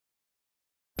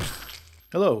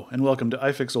Hello, and welcome to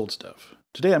iFix Old Stuff.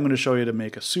 Today I'm going to show you to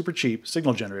make a super cheap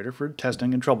signal generator for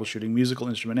testing and troubleshooting musical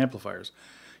instrument amplifiers,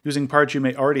 using parts you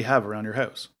may already have around your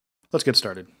house. Let's get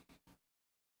started.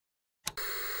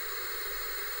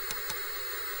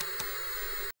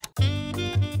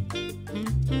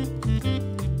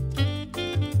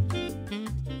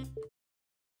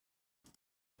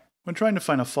 When trying to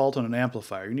find a fault on an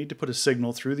amplifier, you need to put a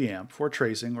signal through the amp for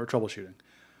tracing or troubleshooting.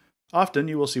 Often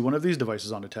you will see one of these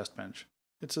devices on a test bench.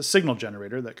 It's a signal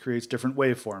generator that creates different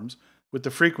waveforms, with the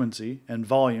frequency and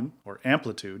volume, or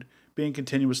amplitude, being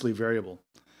continuously variable.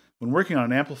 When working on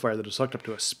an amplifier that is hooked up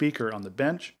to a speaker on the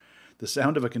bench, the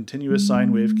sound of a continuous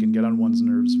sine wave can get on one's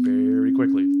nerves very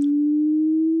quickly.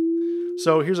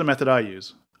 So here's a method I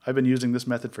use. I've been using this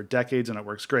method for decades and it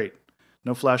works great.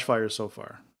 No flash fires so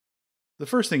far. The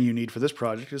first thing you need for this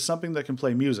project is something that can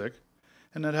play music,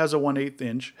 and that has a 1/8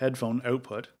 inch headphone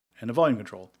output and a volume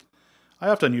control. I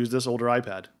often use this older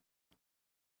iPad.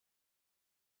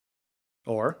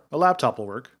 Or a laptop will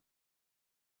work.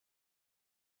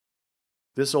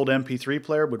 This old MP3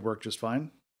 player would work just fine.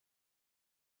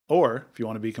 Or, if you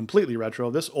want to be completely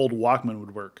retro, this old Walkman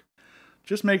would work.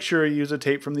 Just make sure you use a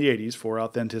tape from the 80s for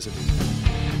authenticity.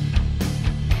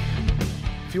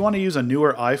 If you want to use a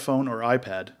newer iPhone or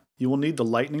iPad, you will need the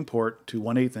Lightning port to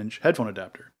 1/8 inch headphone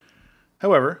adapter.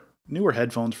 However, newer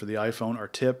headphones for the iPhone are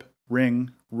tip,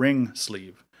 ring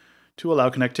sleeve to allow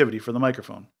connectivity for the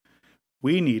microphone.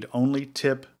 We need only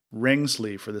tip ring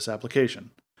sleeve for this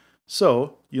application.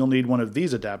 So you'll need one of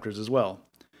these adapters as well.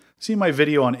 See my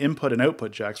video on input and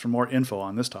output jacks for more info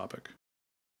on this topic.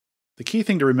 The key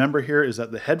thing to remember here is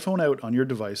that the headphone out on your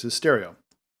device is stereo.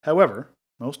 However,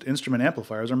 most instrument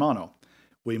amplifiers are mono.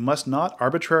 We must not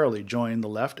arbitrarily join the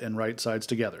left and right sides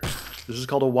together. This is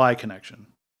called a Y connection.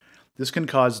 This can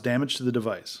cause damage to the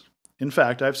device. In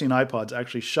fact, I've seen iPods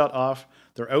actually shut off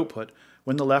their output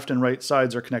when the left and right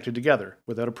sides are connected together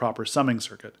without a proper summing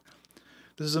circuit.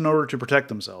 This is in order to protect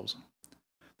themselves.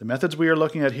 The methods we are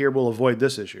looking at here will avoid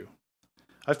this issue.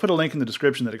 I've put a link in the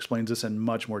description that explains this in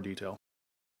much more detail.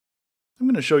 I'm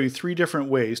going to show you 3 different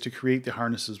ways to create the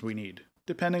harnesses we need,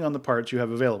 depending on the parts you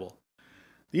have available.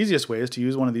 The easiest way is to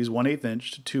use one of these 1/8 inch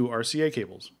to 2 RCA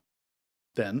cables.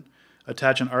 Then,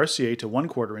 attach an RCA to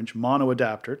 1/4 inch mono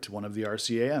adapter to one of the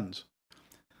RCA ends.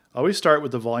 Always start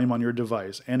with the volume on your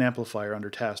device and amplifier under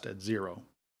test at 0.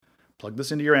 Plug this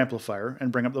into your amplifier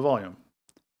and bring up the volume.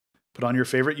 Put on your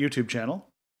favorite YouTube channel.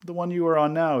 The one you are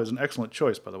on now is an excellent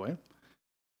choice, by the way.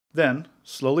 Then,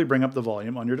 slowly bring up the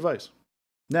volume on your device.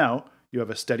 Now, you have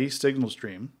a steady signal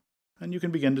stream, and you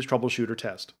can begin to troubleshoot or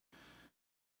test.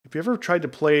 If you ever tried to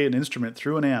play an instrument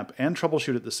through an amp and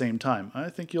troubleshoot at the same time, I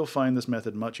think you'll find this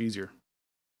method much easier.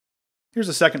 Here's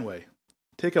a second way.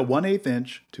 Take a 1/8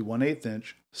 inch to 1/8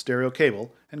 inch stereo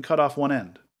cable and cut off one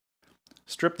end.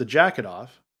 Strip the jacket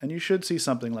off, and you should see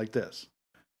something like this.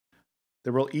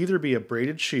 There will either be a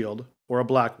braided shield or a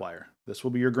black wire. This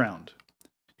will be your ground.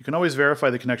 You can always verify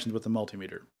the connections with the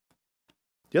multimeter.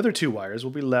 The other 2 wires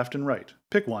will be left and right.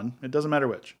 Pick one, it doesn't matter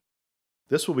which.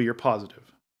 This will be your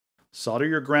positive. Solder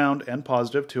your ground and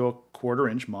positive to a 1/4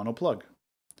 inch mono plug.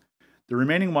 The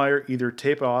remaining wire either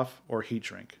tape off or heat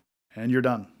shrink, and you're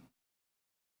done.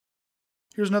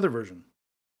 Here's another version.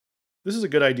 This is a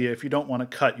good idea if you don't want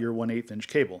to cut your 1/8 inch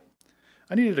cable.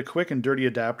 I needed a quick and dirty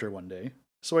adapter one day,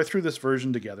 so I threw this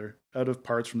version together out of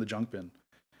parts from the junk bin.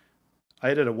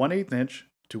 I added a 1/8 inch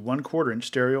to 1/4 inch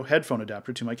stereo headphone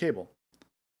adapter to my cable.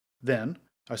 Then,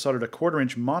 I soldered a 1/4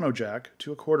 inch mono jack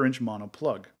to a 1/4 inch mono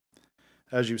plug.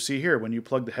 As you see here, when you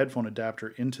plug the headphone adapter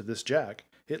into this jack,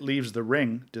 it leaves the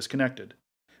ring disconnected,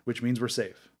 which means we're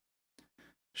safe.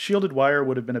 Shielded wire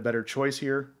would have been a better choice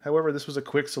here, however this was a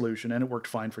quick solution and it worked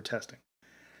fine for testing.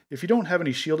 If you don't have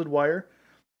any shielded wire,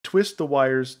 twist the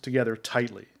wires together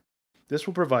tightly. This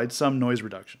will provide some noise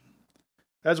reduction.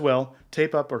 As well,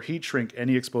 tape up or heat shrink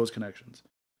any exposed connections.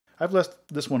 I've left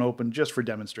this one open just for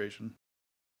demonstration.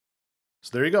 So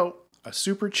there you go, a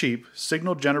super cheap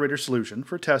signal generator solution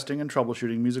for testing and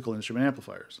troubleshooting musical instrument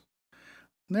amplifiers.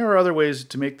 And there are other ways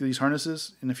to make these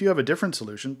harnesses, and if you have a different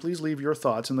solution, please leave your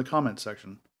thoughts in the comments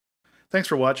section. Thanks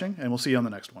for watching, and we'll see you on the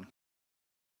next one.